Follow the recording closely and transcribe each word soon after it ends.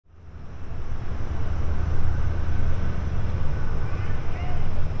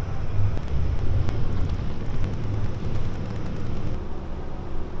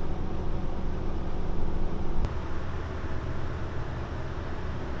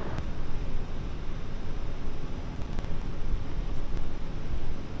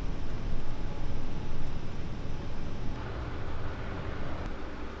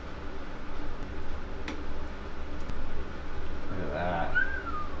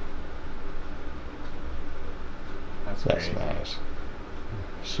That's nice.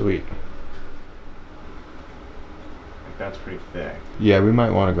 Sweet. That's pretty thick. Yeah, we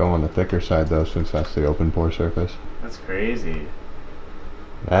might want to go on the thicker side though, since that's the open pore surface. That's crazy.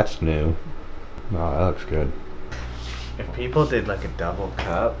 That's new. Oh, that looks good. If people did like a double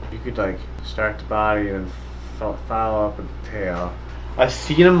cup, you could like start the body and follow up with the tail. I've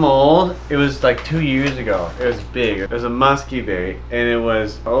seen a mold. It was like 2 years ago. It was big. It was a musky bait, and it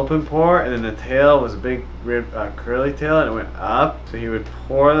was open pour, and then the tail was a big curly tail, and it went up. So he would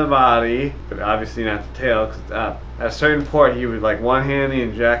pour the body, but obviously not the tail because it's up. At a certain point, he would like one hand the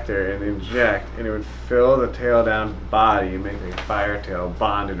injector and inject, and it would fill the tail down to the body and make like a fire tail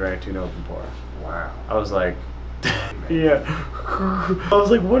bonded right to an open pour. Wow. I was like, yeah. I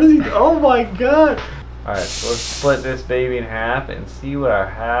was like, what is he? Oh my god. Alright, so let's split this baby in half and see what our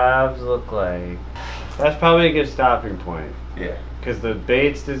halves look like. That's probably a good stopping point. Yeah. Because the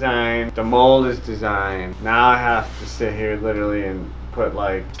bait's designed, the mold is designed. Now I have to sit here literally and put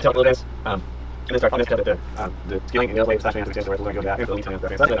like... and then start putting the scaling and the other way slash transfer where it's going to go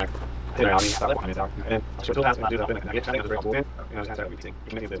back. And then I'll show two halves and do that. And I get trying to break all in. And I was going to start repeating. You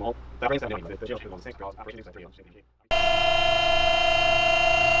can make the mold. That brings that the jail should on the same girls. Operation is like 3 on shaking.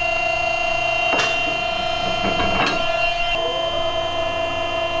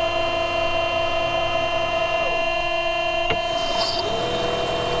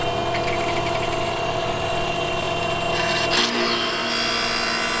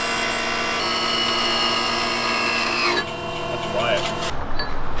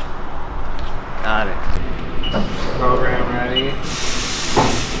 Got it. Program ready.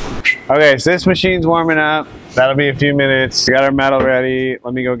 Okay, so this machine's warming up. That'll be a few minutes. We got our metal ready.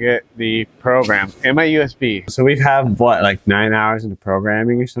 Let me go get the program and my USB. So we've had what, like 9 hours into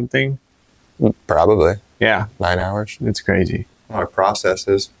programming or something? Probably. Yeah. 9 hours. It's crazy. A lot of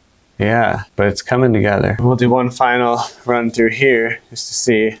processes. Yeah, but it's coming together. We'll do one final run through here just to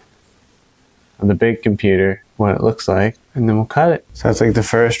see on the big computer what it looks like, and then we'll cut it. So that's like the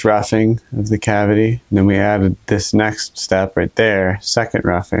first roughing of the cavity. And then we added this next step right there, second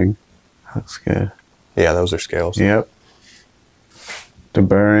roughing. That looks good. Yeah, those are scales. Yep.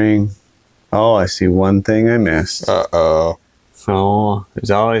 Deburring. Oh, I see one thing I missed. Uh-oh. Oh, there's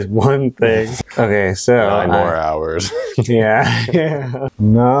always one thing. Okay, so 9 more hours. Yeah.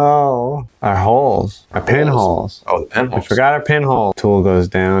 No. Our holes. Our pinholes. Oh, the pinholes. We forgot our pinhole. Tool goes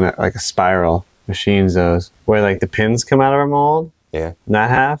down at like a spiral. Machines those. Where like the pins come out of our mold. Yeah. In that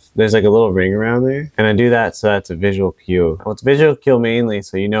half, there's like a little ring around there. And I do that so that's a visual cue. Well, it's visual cue mainly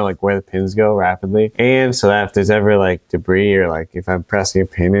so you know like where the pins go rapidly. And so that if there's ever like debris or like if I'm pressing a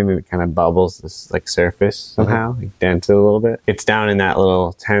pin in and it kind of bubbles this like surface somehow, like dents it a little bit, it's down in that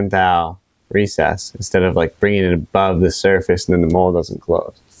little 10 thou recess instead of like bringing it above the surface and then the mold doesn't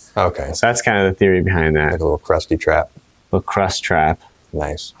close. Okay. So that's kind of the theory behind that. Like a little crusty trap. Little crust trap.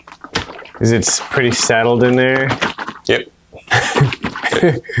 Nice. Is it pretty settled in there? Yep.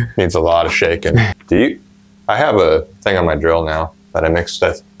 Needs a lot of shaking. I have a thing on my drill now that I mixed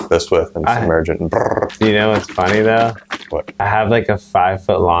this with and submerge it. And you know what's funny though? What? I have like a 5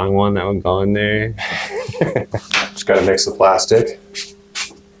 foot long one that would go in there. Just gotta mix the plastic.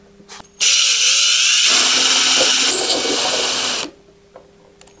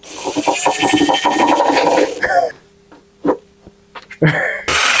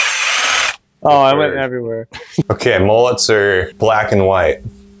 Oh, I went everywhere. Okay, mullets are black and white.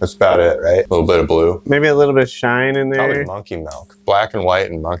 That's about it, right? A little bit of blue. Maybe a little bit of shine in there. Probably monkey milk. Black and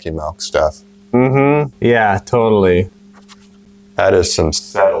white and monkey milk stuff. Mm-hmm. Yeah, totally. That is some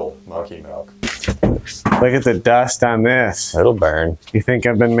settled monkey milk. Look at the dust on this. It'll burn. You think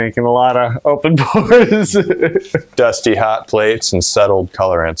I've been making a lot of open pours? Dusty hot plates and settled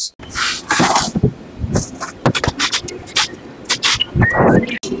colorants.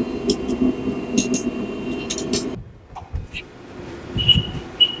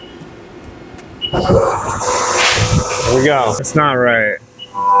 There we go. It's not right.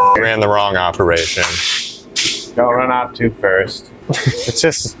 Ran the wrong operation. Don't run off too first. It's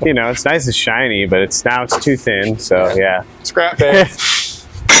just, you know, it's nice and shiny, but now it's too thin, so yeah. Scrap bait.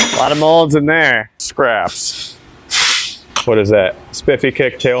 A lot of molds in there. Scraps. What is that? Spiffy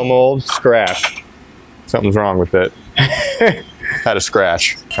kick tail mold? Scrap. Something's wrong with it. Had a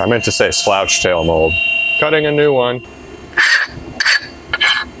scratch. I meant to say slouch tail mold. Cutting a new one.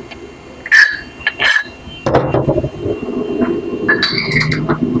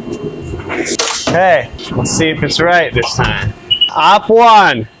 Hey, let's see if it's right this time. Op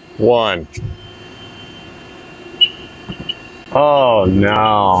 1. 1. Oh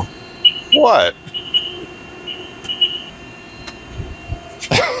no. What?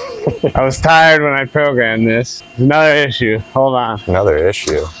 I was tired when I programmed this. Another issue. Hold on. Another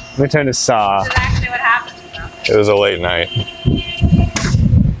issue. Let me turn the saw. Is that actually what happened? It was a late night.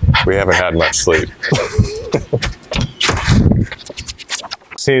 We haven't had much sleep.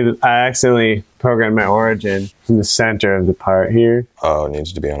 See, I accidentally programmed my origin from the center of the part here. Oh, it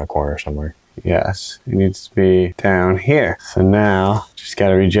needs to be on a corner somewhere. Yes, it needs to be down here. So now, just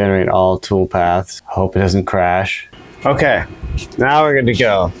gotta regenerate all tool paths. Hope it doesn't crash. Okay, now we're good to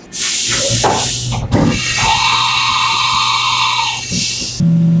go. It's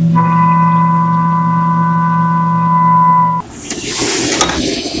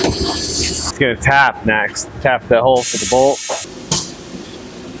gonna tap next. Tap the hole for the bolt.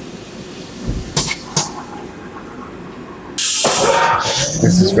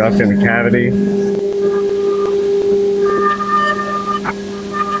 This is rough in the cavity.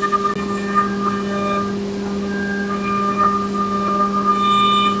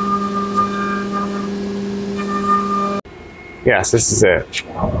 Yes, this is it.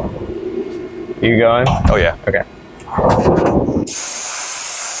 You going? Oh yeah. Okay.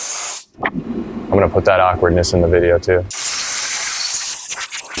 I'm gonna put that awkwardness in the video too.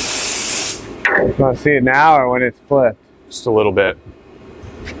 You want to see it now or when it's flipped? Just a little bit.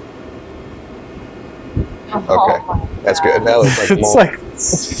 Okay, that's good. That looks like It's mold. like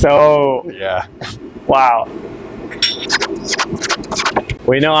so. Yeah. Wow.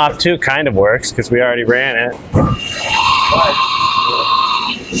 We know op 2 kind of works because we already ran it.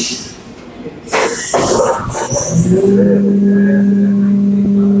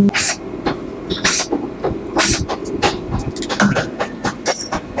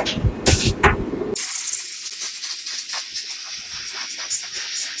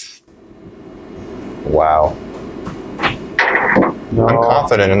 Wow. No. I'm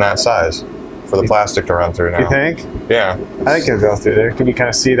confident in that size for the plastic to run through now. You think? Yeah. I think it'll go through there. Can you kind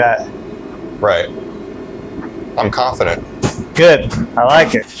of see that? Right. I'm confident. Good. I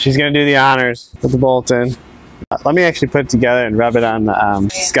like it. She's going to do the honors. Put the bolt in. Let me actually put it together and rub it on the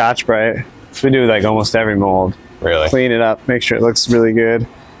Scotch-Brite. So we do like almost every mold. Really? Clean it up. Make sure it looks really good.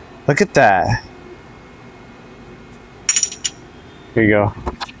 Look at that. Here you go.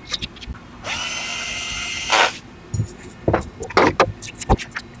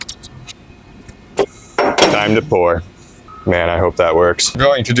 Time to pour. Man, I hope that works. I'm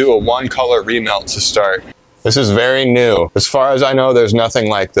going to do a one color remelt to start. This is very new. As far as I know, there's nothing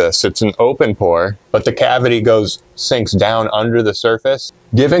like this. It's an open pour, but the cavity sinks down under the surface,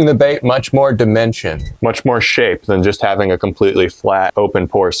 giving the bait much more dimension, much more shape than just having a completely flat open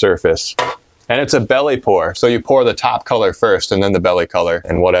pour surface. And it's a belly pour, so you pour the top color first and then the belly color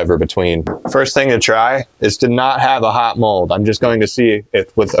and whatever between. First thing to try is to not have a hot mold. I'm just going to see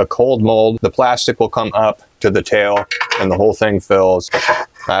if with a cold mold, the plastic will come up to the tail and the whole thing fills.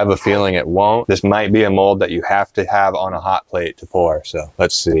 I have a feeling it won't. This might be a mold that you have to have on a hot plate to pour, so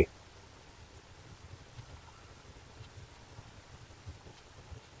let's see.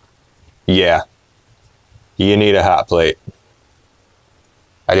 Yeah, you need a hot plate.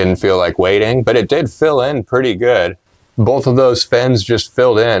 I didn't feel like waiting, but it did fill in pretty good. Both of those fins just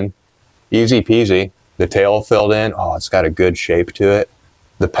filled in. Easy peasy. The tail filled in. Oh, it's got a good shape to it.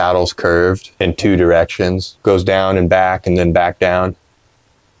 The paddle's curved in 2 directions. Goes down and then back down.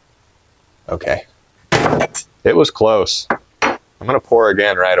 Okay. It was close. I'm gonna pour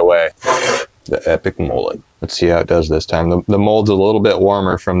again right away. The epic mullet. Let's see how it does this time. The mold's a little bit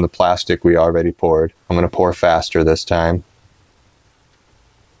warmer from the plastic we already poured. I'm gonna pour faster this time.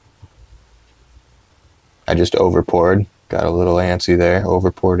 I just over poured. Got a little antsy there.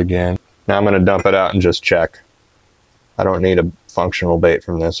 Over poured again. Now I'm gonna dump it out and just check. I don't need a functional bait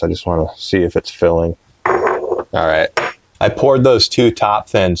from this. I just wanna see if it's filling. All right. I poured those 2 top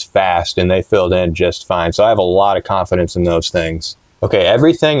fins fast and they filled in just fine. So I have a lot of confidence in those things. Okay,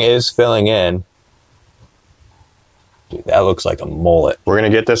 everything is filling in. Dude, that looks like a mullet. We're gonna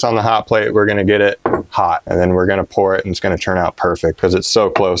get this on the hot plate. We're gonna get it hot and then we're gonna pour it and it's gonna turn out perfect because it's so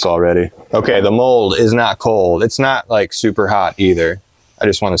close already. Okay, the mold is not cold. It's not like super hot either. I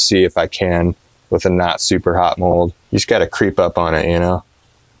just wanna see if I can with a not super hot mold. You just gotta creep up on it, you know?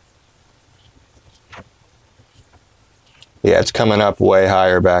 Yeah, it's coming up way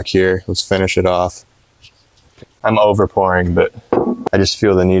higher back here. Let's finish it off. I'm over pouring, but I just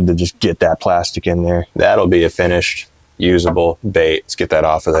feel the need to just get that plastic in there. That'll be a finished, usable bait. Let's get that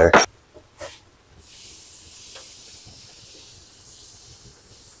off of there.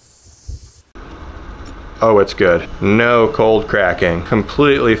 Oh, it's good. No cold cracking.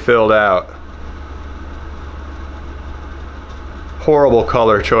 Completely filled out. Horrible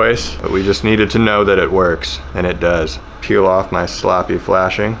color choice, but we just needed to know that it works, and it does. Peel off my sloppy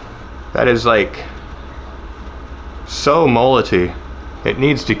flashing. That is like so mullety. It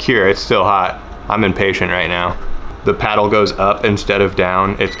needs to cure. It's still hot. I'm impatient right now. The paddle goes up instead of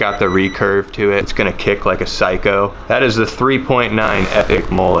down. It's got the recurve to it. It's gonna kick like a psycho. That is the 3.9 epic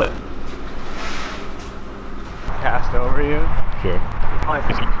mullet. Cast over you? Sure. Oh,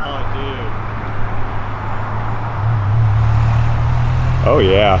 dude. Oh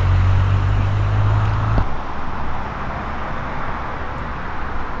yeah.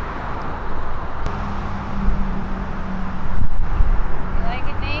 You like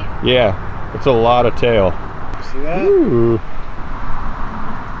it, Nate? Yeah, it's a lot of tail. See that? Ooh.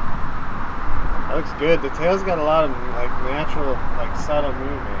 That looks good. The tail's got a lot of like natural, like subtle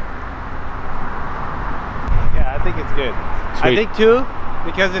movement. Yeah, I think it's good. Sweet. I think too,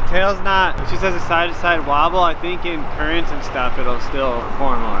 because the tail's not, it just has a side to side wobble. I think in currents and stuff, it'll still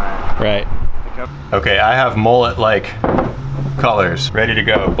perform alright. Right. Okay, I have mullet-like colors ready to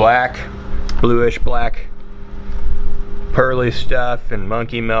go. Black, bluish black, pearly stuff, and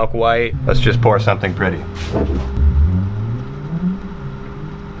monkey milk white. Let's just pour something pretty.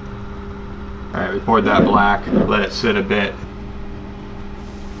 All right, we poured that black, let it sit a bit.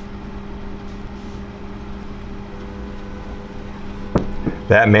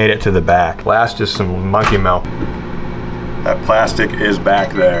 That made it to the back. Last is some monkey milk. That plastic is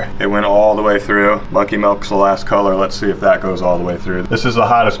back there. It went all the way through. Monkey milk's the last color. Let's see if that goes all the way through. This is the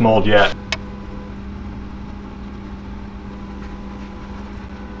hottest mold yet.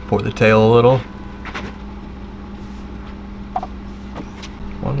 Pour the tail a little.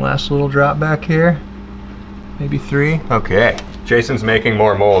 One last little drop back here. Maybe 3. Okay. Jason's making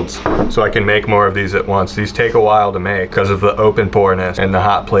more molds so I can make more of these at once. These take a while to make because of the open poreness and the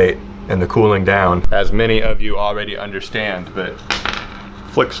hot plate and the cooling down, as many of you already understand. But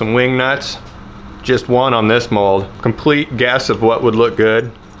flick some wing nuts. Just one on this mold. Complete guess of what would look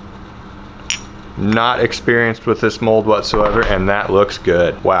good. Not experienced with this mold whatsoever, and that looks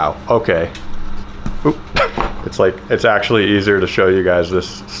good. Wow, okay. Oop. It's like, it's actually easier to show you guys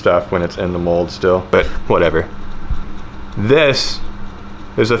this stuff when it's in the mold still, but whatever. This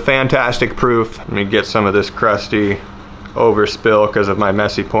is a fantastic proof. Let me get some of this crusty overspill because of my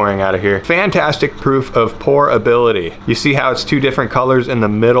messy pouring out of here. Fantastic proof of pour ability. You see how it's 2 different colors in the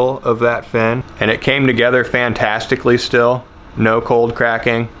middle of that fin? And it came together fantastically still. No cold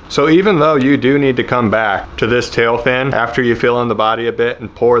cracking. So even though you do need to come back to this tail fin after you fill in the body a bit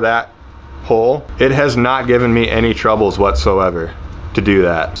and pour that hole, it has not given me any troubles whatsoever to do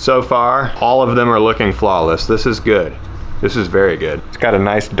that. So far, all of them are looking flawless. This is good. This is very good. It's got a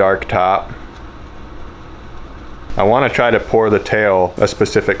nice dark top. I want to try to pour the tail a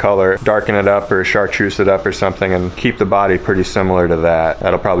specific color, darken it up or chartreuse it up or something, and keep the body pretty similar to that.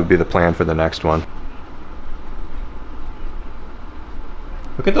 That'll probably be the plan for the next one.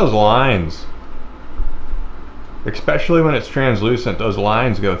 Look at those lines. Especially when it's translucent, those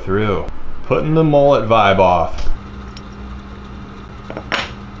lines go through. Putting the mullet vibe off.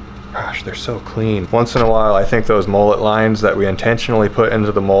 Gosh, they're so clean. Once in a while, I think those mullet lines that we intentionally put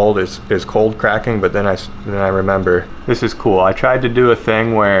into the mold is cold cracking, but then I remember, this is cool. I tried to do a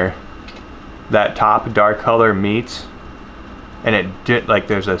thing where that top dark color meets, and it did, like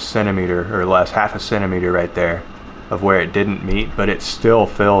there's a centimeter or less, half a centimeter right there of where it didn't meet, but it's still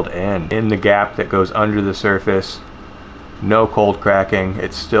filled in the gap that goes under the surface. No cold cracking.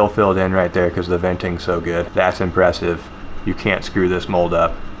 It's still filled in right there because the venting's so good. That's impressive. You can't screw this mold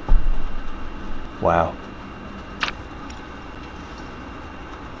up. Wow.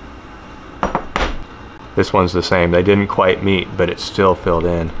 This one's the same. They didn't quite meet, but it's still filled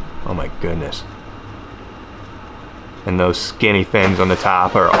in. Oh my goodness. And those skinny fins on the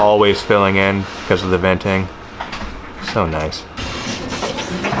top are always filling in because of the venting. So nice.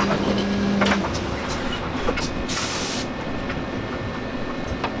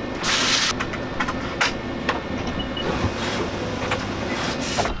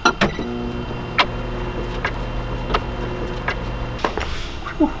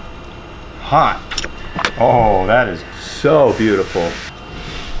 Hot. Oh, that is so beautiful.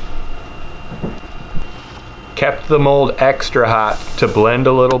 Kept the mold extra hot to blend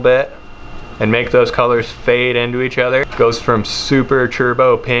a little bit and make those colors fade into each other. Goes from super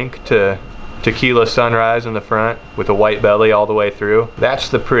turbo pink to tequila sunrise in the front with a white belly all the way through. That's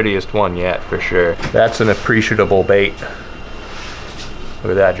the prettiest one yet for sure. That's an appreciable bait.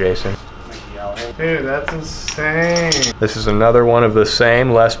 Look at that, Jason. Dude, that's insane. This is another one of the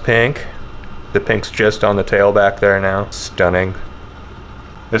same, less pink. The pink's just on the tail back there now. Stunning.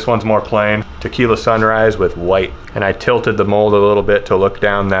 This one's more plain. Tequila sunrise with white. And I tilted the mold a little bit to look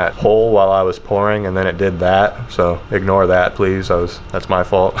down that hole while I was pouring, and then it did that. So ignore that, please. That's my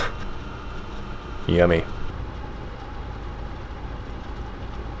fault. Yummy.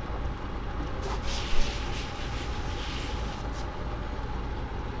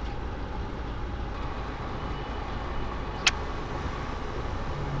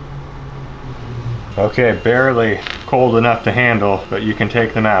 Okay, barely cold enough to handle, but you can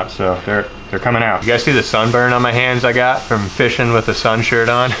take them out, so they're coming out. You guys see the sunburn on my hands I got from fishing with a sun shirt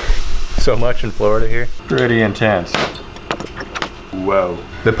on? So much in Florida here. Pretty intense. Whoa.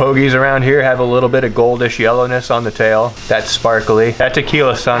 The pogies around here have a little bit of goldish yellowness on the tail. That's sparkly. That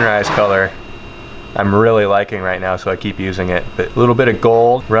tequila sunrise color I'm really liking right now, so I keep using it. But a little bit of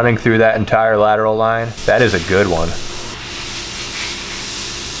gold running through that entire lateral line. That is a good one.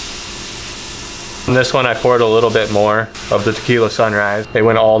 On this one I poured a little bit more of the tequila sunrise. It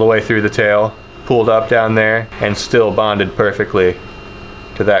went all the way through the tail, pulled up down there, and still bonded perfectly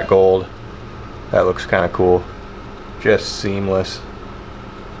to that gold. That looks kind of cool. Just seamless.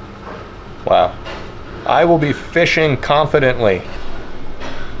 Wow. I will be fishing confidently.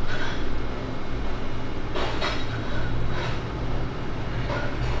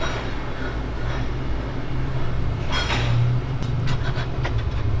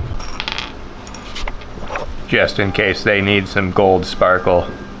 Just in case they need some gold sparkle.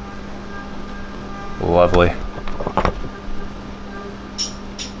 Lovely.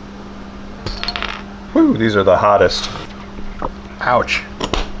 Whew, these are the hottest. Ouch.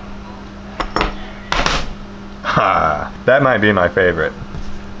 Ha! That might be my favorite.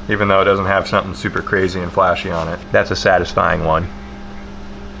 Even though it doesn't have something super crazy and flashy on it. That's a satisfying one.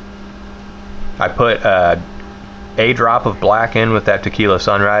 I put a drop of black in with that tequila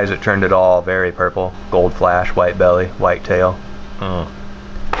sunrise. It turned it all very purple. Gold flash, white belly, white tail.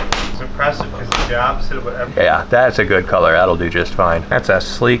 It's impressive because it's the opposite of what everything. Yeah, that's a good color. That'll do just fine. That's a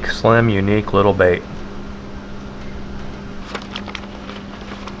sleek, slim, unique little bait.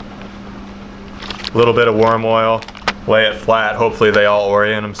 A little bit of worm oil. Lay it flat. Hopefully they all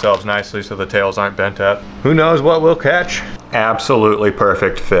orient themselves nicely so the tails aren't bent up. Who knows what we'll catch? Absolutely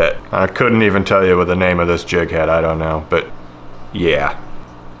perfect fit. I couldn't even tell you what the name of this jig head. I don't know, but yeah.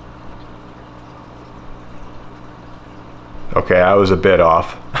 Okay, I was a bit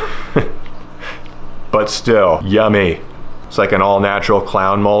off. But still, yummy. It's like an all-natural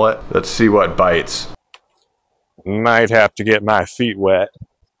clown mullet. Let's see what bites. Might have to get my feet wet.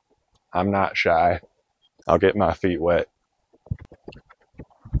 I'm not shy. I'll get my feet wet.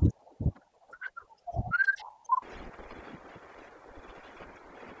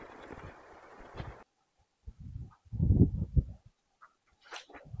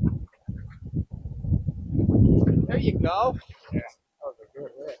 There you go. Yeah, that was a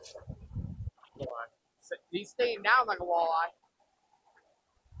good hit. He's staying down like a walleye.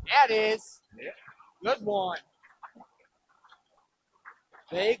 That is. Yeah. Good one.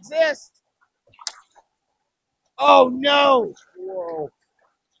 They exist. Oh no! Whoa.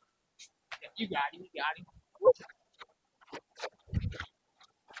 You got him, you got him.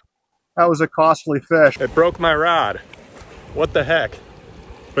 That was a costly fish. It broke my rod. What the heck?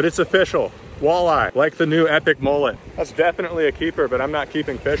 But it's official. Walleye, like the new epic mullet. That's definitely a keeper, but I'm not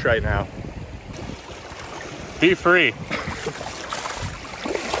keeping fish right now. Be free.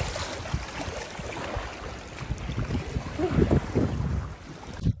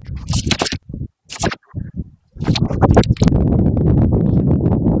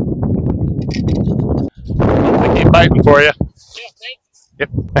 I keep biting for you. Yeah, thanks. Yep.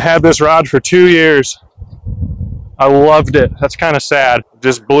 I had this rod for 2 years. I loved it. That's kind of sad. It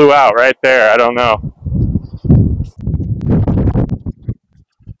just blew out right there. I don't know.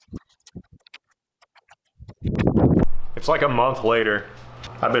 It's like a month later.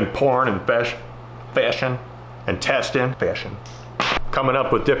 I've been pouring and fishing and testing, coming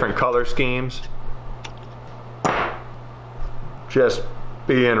up with different color schemes. Just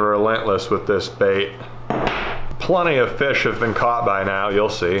being relentless with this bait. Plenty of fish have been caught by now, you'll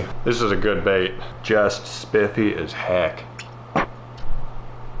see. This is a good bait. Just spiffy as heck.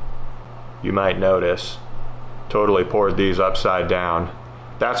 You might notice, totally poured these upside down.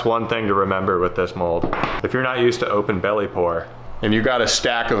 That's one thing to remember with this mold. If you're not used to open belly pour, and you got a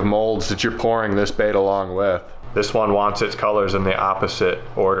stack of molds that you're pouring this bait along with, this one wants its colors in the opposite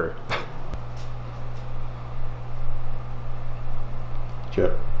order.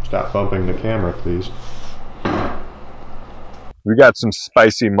 Chip, stop bumping the camera, please. We got some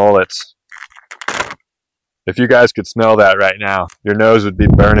spicy mullets. If you guys could smell that right now, your nose would be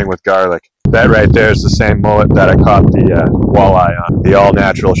burning with garlic. That right there is the same mullet that I caught the walleye on. The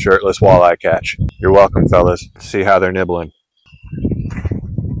all-natural shirtless walleye catch. You're welcome, fellas. See how they're nibbling.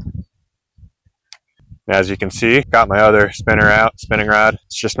 As you can see, got my other spinning rod.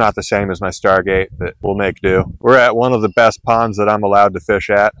 It's just not the same as my Stargate, but we'll make do. We're at one of the best ponds that I'm allowed to fish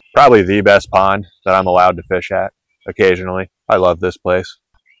at. Probably the best pond that I'm allowed to fish at occasionally. I love this place.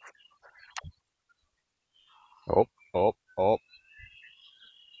 Oh, oh, oh.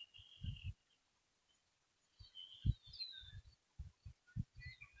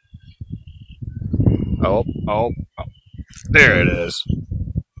 Oh, oh, oh. There it is.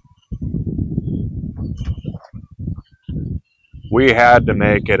 We had to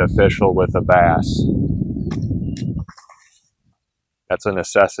make it official with a bass. That's a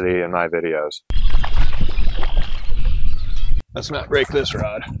necessity in my videos. Let's not break this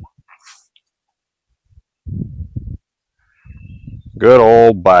rod. Good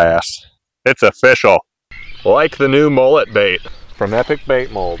old bass. It's official. Like the new mullet bait from Epic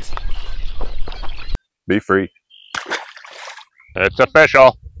Bait Molds. Be free. It's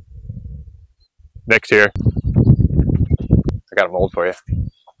official. Nick's here. I got a mold for you.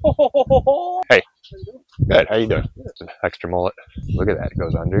 Hey. Good. How you doing? It's an extra mullet. Look at that. It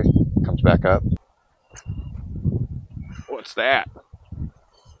goes under. Comes back up. What's that?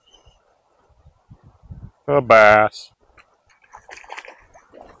 A bass.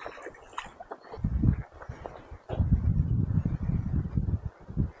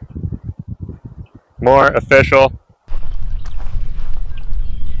 More official.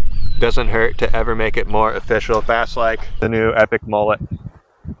 Doesn't hurt to ever make it more official. Bass like the new Epic Mullet.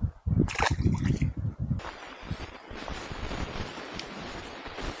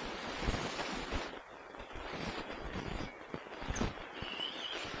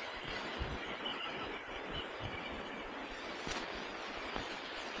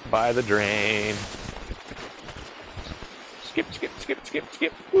 By the drain. Skip, skip, skip, skip,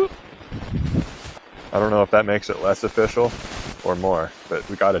 skip. Whoop. I don't know if that makes it less official or more, but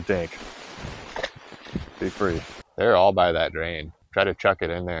we got a dink. Be free. They're all by that drain. Try to chuck it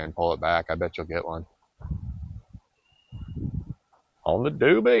in there and pull it back. I bet you'll get one. On the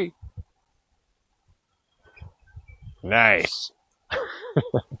doobie. Nice.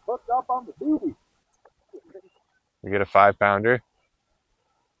 Hooked up on the doobie. You get a 5-pounder.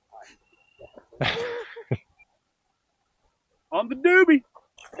 On the doobie.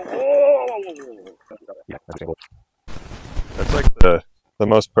 Yeah, that's like the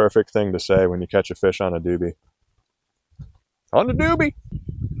most perfect thing to say when you catch a fish on a doobie. On the doobie!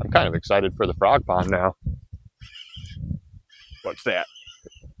 I'm kind of excited for the frog pond now. What's that?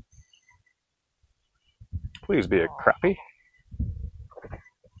 Please be a crappie.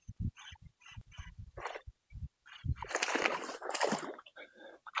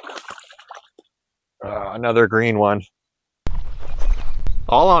 Another green one.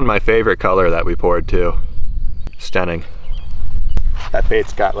 All on my favorite color that we poured too. Stunning. That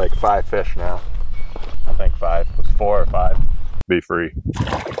bait's got like 5 fish now. I think 5. It was 4 or 5. Be free.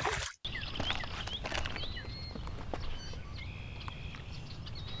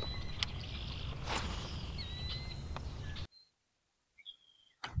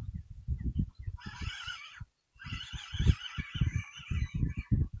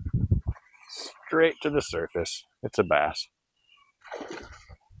 Straight to the surface. It's a bass.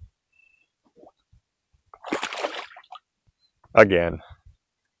 Again.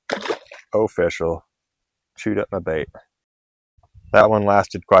 Official. Chewed up my bait. That one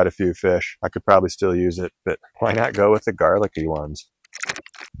lasted quite a few fish. I could probably still use it, but why not go with the garlicky ones?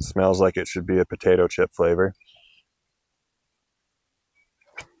 Smells like it should be a potato chip flavor.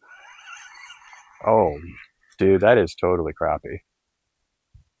 Oh, dude, that is totally crappie.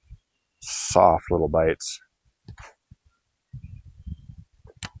 Soft little bites.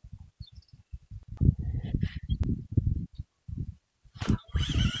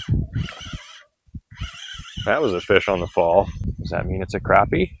 That was a fish on the fall. Does that mean it's a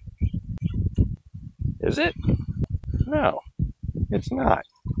crappie? Is it? No, it's not.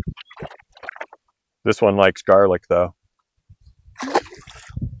 This one likes garlic though.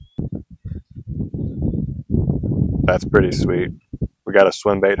 That's pretty sweet. We got a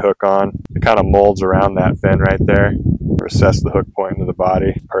SwimBait hook on. It kind of molds around that fin right there. Recess the hook point into the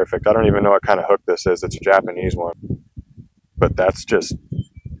body. Perfect. I don't even know what kind of hook this is. It's a Japanese one. But that's just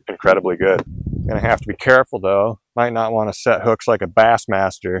incredibly good. Gonna have to be careful though. Might not want to set hooks like a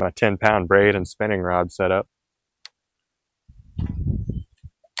Bassmaster on a 10-pound braid and spinning rod setup.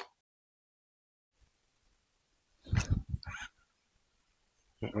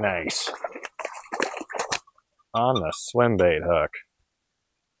 Nice. On the SwimBait hook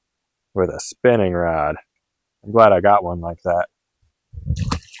with a spinning rod. I'm glad I got one like that.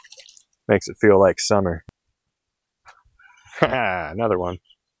 Makes it feel like summer. Another one.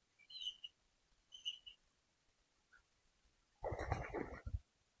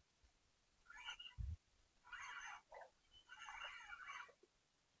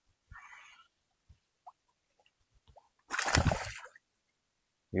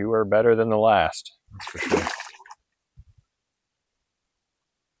 You were better than the last, that's for sure.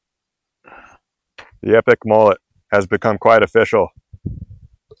 The epic mullet has become quite official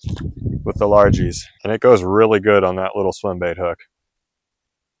with the largies, and it goes really good on that little swim bait hook.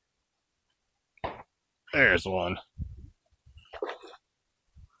 There's one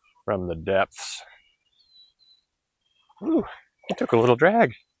from the depths. Ooh, it took a little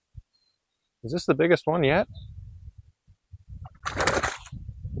drag. Is this the biggest one yet?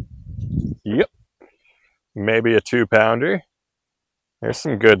 Yep. Maybe a 2-pounder. There's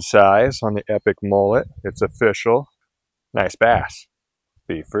some good size on the epic mullet. It's official. Nice bass.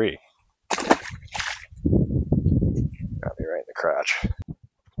 Be free. Got me right in the crotch.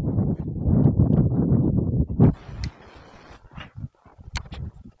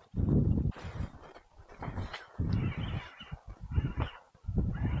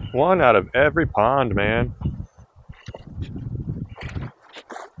 One out of every pond, man.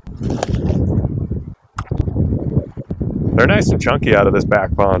 They're nice and chunky out of this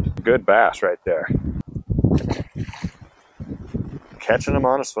back pond. Good bass right there. Catching them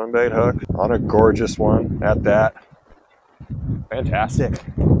on a swim bait hook, on a gorgeous one at that. Fantastic.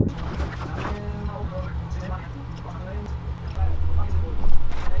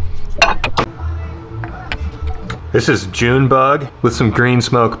 This is June bug with some green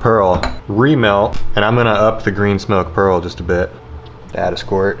smoke pearl. Remelt, and I'm gonna up the green smoke pearl just a bit. Add a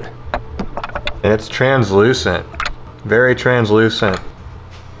squirt. And it's translucent. Very translucent.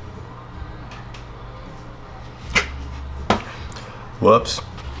 Whoops.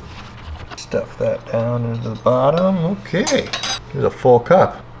 Stuff that down into the bottom. Okay. Here's a full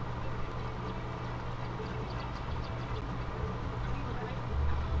cup.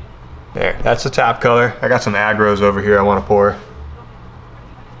 There, that's the top color. I got some agros over here I want to pour.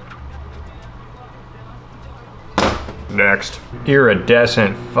 Next,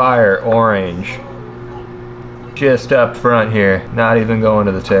 iridescent fire orange. Just up front here, not even going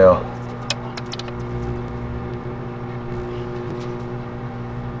to the tail.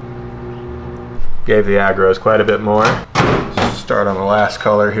 Gave the agros quite a bit more. Let's start on the last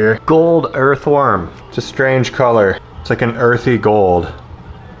color here. Gold earthworm. It's a strange color. It's like an earthy gold.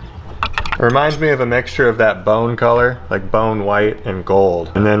 It reminds me of a mixture of that bone color, like bone white and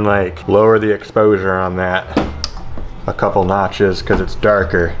gold. And then like lower the exposure on that a couple notches because it's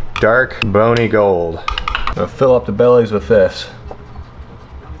darker. Dark, bony gold. I'm gonna fill up the bellies with this.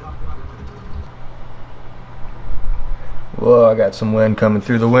 Whoa, I got some wind coming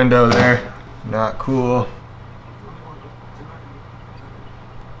through the window there. Not cool.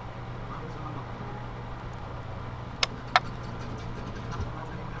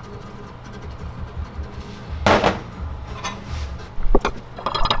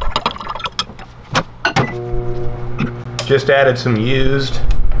 Just added some used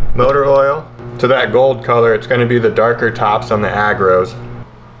motor oil. To that gold color, it's going to be the darker tops on the agros.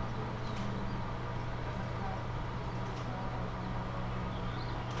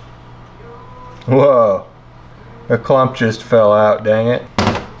 Whoa, a clump just fell out, dang it.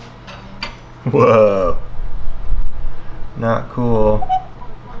 Whoa, not cool.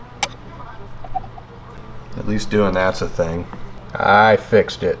 At least doing that's a thing. I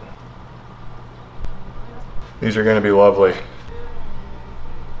fixed it. These are going to be lovely.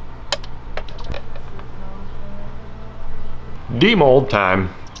 Demold time.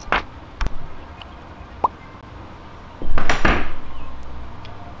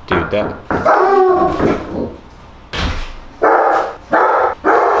 Dude, that...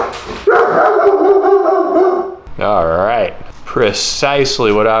 All right,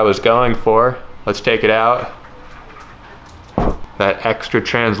 precisely what I was going for. Let's take it out. That extra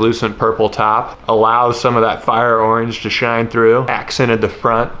translucent purple top allows some of that fire orange to shine through. Accented the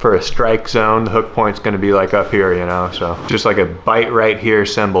front for a strike zone. The hook point's gonna be like up here, you know, so just like a bite right here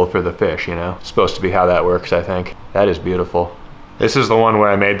symbol for the fish, you know. It's supposed to be how that works, I think. That is beautiful. This is the one where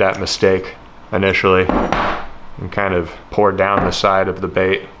I made that mistake initially and kind of poured down the side of the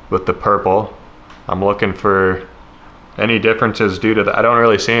bait with the purple. I'm looking for any differences due to that. I don't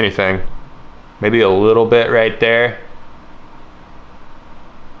really see anything. Maybe a little bit right there.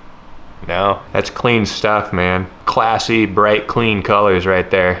 No, that's clean stuff, man. Classy, bright, clean colors right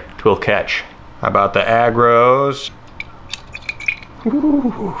there. Twill catch. How about the agros?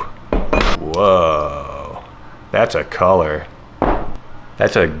 Ooh. Whoa, that's a color.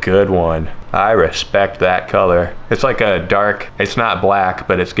 That's a good one. I respect that color. It's like a dark, it's not black,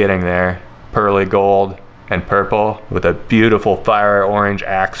 but it's getting there. Pearly gold and purple with a beautiful fire orange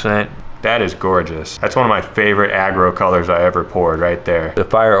accent. That is gorgeous. That's one of my favorite aggro colors I ever poured right there. The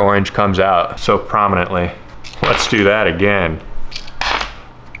fire orange comes out so prominently. Let's do that again.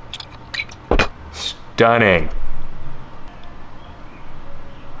 Stunning.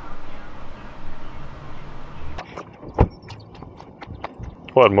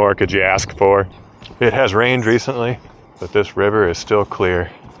 What more could you ask for? It has rained recently, but this river is still clear.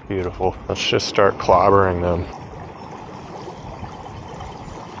 Beautiful. Let's just start clobbering them.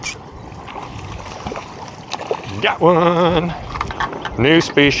 Got one! New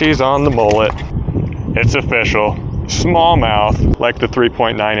species on the mullet. It's official. Smallmouth, like the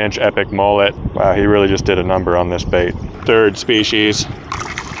 3.9 inch epic mullet. Wow, he really just did a number on this bait. Third species.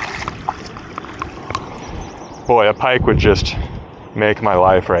 Boy, a pike would just make my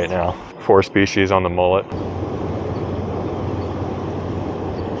life right now. 4 species on the mullet.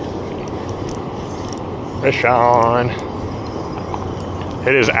 Fish on.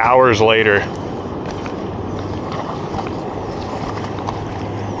 It is hours later.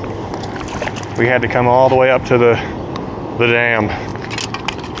 We had to come all the way up to the dam.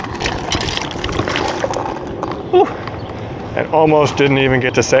 Whew. And almost didn't even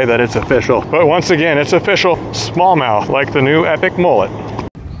get to say that it's official. But once again, it's official. Smallmouth, like the new epic mullet.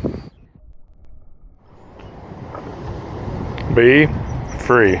 Be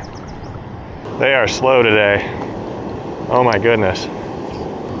free. They are slow today. Oh my goodness.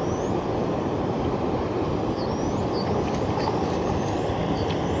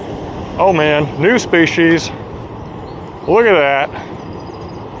 Oh man, new species. Look at that.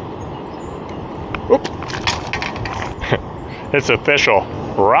 Whoop. It's official.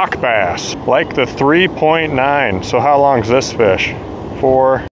 Rock bass, like the 3.9. So how long is this fish?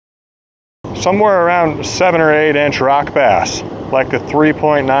 For somewhere around 7 or 8 inch rock bass, like the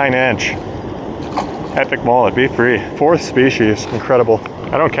 3.9 inch. Epic mullet, be free. 4th species, incredible.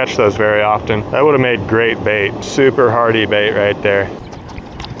 I don't catch those very often. That would have made great bait. Super hardy bait right there.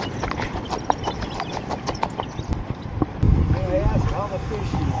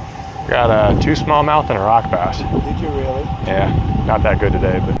 Got 2 smallmouth and a rock bass. Did you really? Yeah, not that good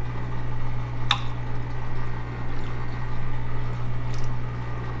today, but.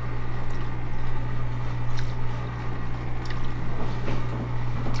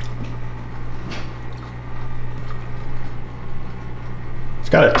 It's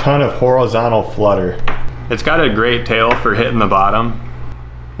got a ton of horizontal flutter. It's got a great tail for hitting the bottom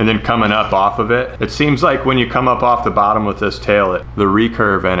and then coming up off of it. It seems like when you come up off the bottom with this tail, the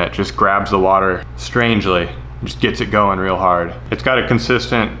recurve in it just grabs the water strangely, just gets it going real hard. It's got a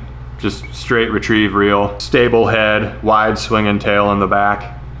consistent, just straight retrieve reel, stable head, wide swinging tail in the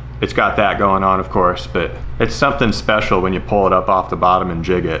back. It's got that going on, of course, but it's something special when you pull it up off the bottom and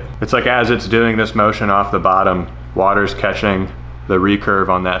jig it. It's like as it's doing this motion off the bottom, water's catching the recurve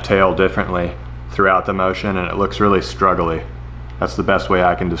on that tail differently throughout the motion, and it looks really struggly. That's the best way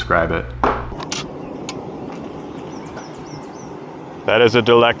I can describe it. That is a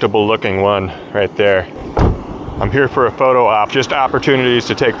delectable looking one right there. I'm here for a photo op, just opportunities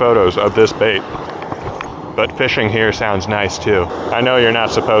to take photos of this bait. But fishing here sounds nice too. I know you're not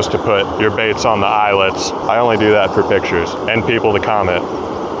supposed to put your baits on the eyelets. I only do that for pictures and people to comment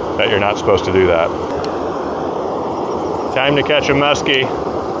that you're not supposed to do that. Time to catch a muskie.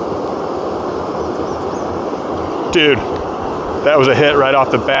 Dude, that was a hit right off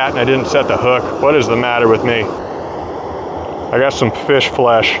the bat and I didn't set the hook. What is the matter with me? I got some fish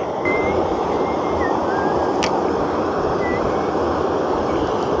flesh.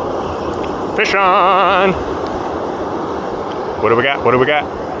 Fish on! What do we got? What do we got?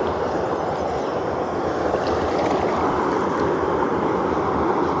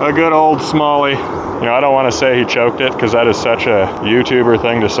 A good old smallie. You know, I don't want to say he choked it because that is such a YouTuber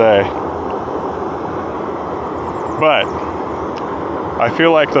thing to say. But I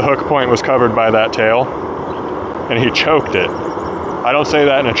feel like the hook point was covered by that tail and he choked it. I don't say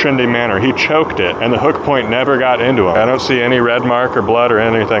that in a trendy manner. He choked it and the hook point never got into him. I don't see any red mark or blood or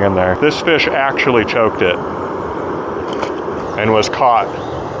anything in there. This fish actually choked it and was caught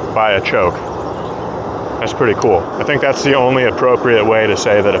by a choke. That's pretty cool. I think that's the only appropriate way to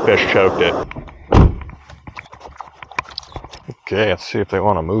say that a fish choked it. Okay, let's see if they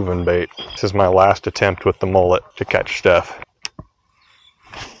want a moving bait. This is my last attempt with the mullet to catch stuff.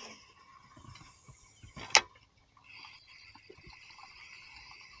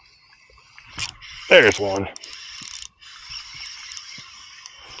 There's one.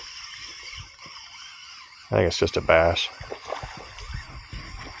 I think it's just a bass.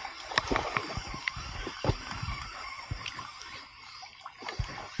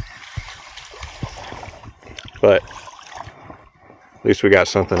 But at least we got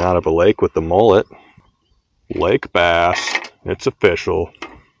something out of a lake with the mullet. Lake bass. It's official.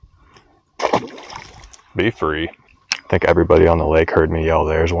 Be free. I think everybody on the lake heard me yell,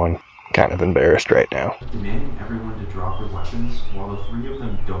 there's one. Kind of embarrassed right now. Demanding everyone to drop their weapons while the three of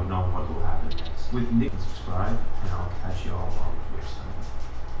them don't know what will happen next. With Nick, subscribe, and I'll catch y'all on the flip side.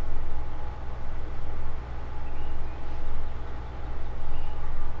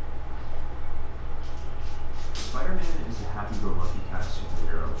 Spider-Man is a happy-go-lucky kind of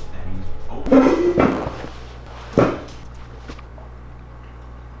superhero, and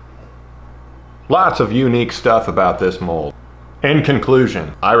Lots of unique stuff about this mold. In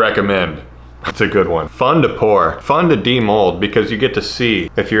conclusion, I recommend. It's a good one. Fun to pour, fun to demold because you get to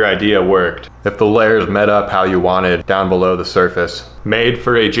see if your idea worked. If the layers met up how you wanted down below the surface. Made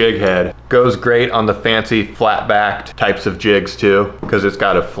for a jig head. Goes great on the fancy flat-backed types of jigs too, because it's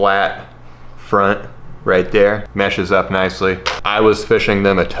got a flat front right there. Meshes up nicely. I was fishing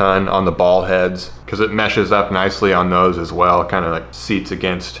them a ton on the ball heads because it meshes up nicely on those as well. Kind of like seats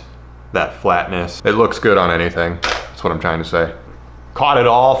against that flatness. It looks good on anything. That's what I'm trying to say. Caught it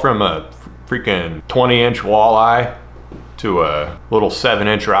all from a freaking 20-inch walleye to a little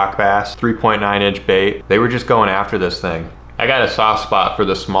 7-inch rock bass, 3.9-inch bait. They were just going after this thing. I got a soft spot for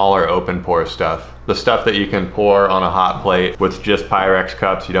the smaller open pour stuff. The stuff that you can pour on a hot plate with just Pyrex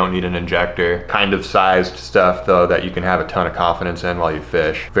cups. You don't need an injector. Kind of sized stuff though that you can have a ton of confidence in while you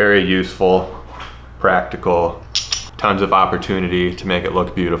fish. Very useful, practical. Tons of opportunity to make it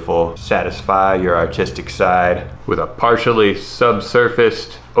look beautiful. Satisfy your artistic side with a partially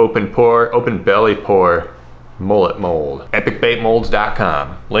subsurfaced open belly pour mullet mold.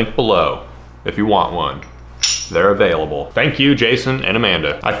 EpicBaitMolds.com. Link below if you want one. They're available. Thank you, Jason and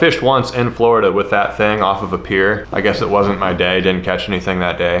Amanda. I fished once in Florida with that thing off of a pier. I guess it wasn't my day, didn't catch anything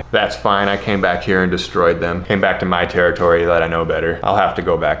that day. That's fine, I came back here and destroyed them. Came back to my territory that I know better. I'll have to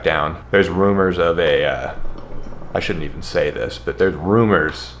go back down. There's rumors of a, I shouldn't even say this, but there's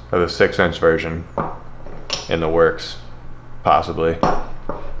rumors of a 6-inch version in the works, possibly.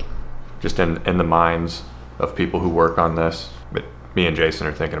 Just in the minds of people who work on this. But me and Jason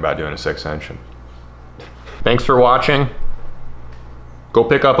are thinking about doing a 6-inch. Thanks for watching. Go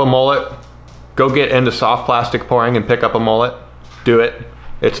pick up a mullet. Go get into soft plastic pouring and pick up a mullet. Do it.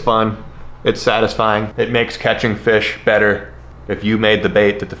 It's fun. It's satisfying. It makes catching fish better. If you made the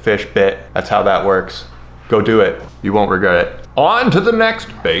bait that the fish bit, that's how that works. Go do it. You won't regret it. On to the next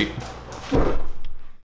bait.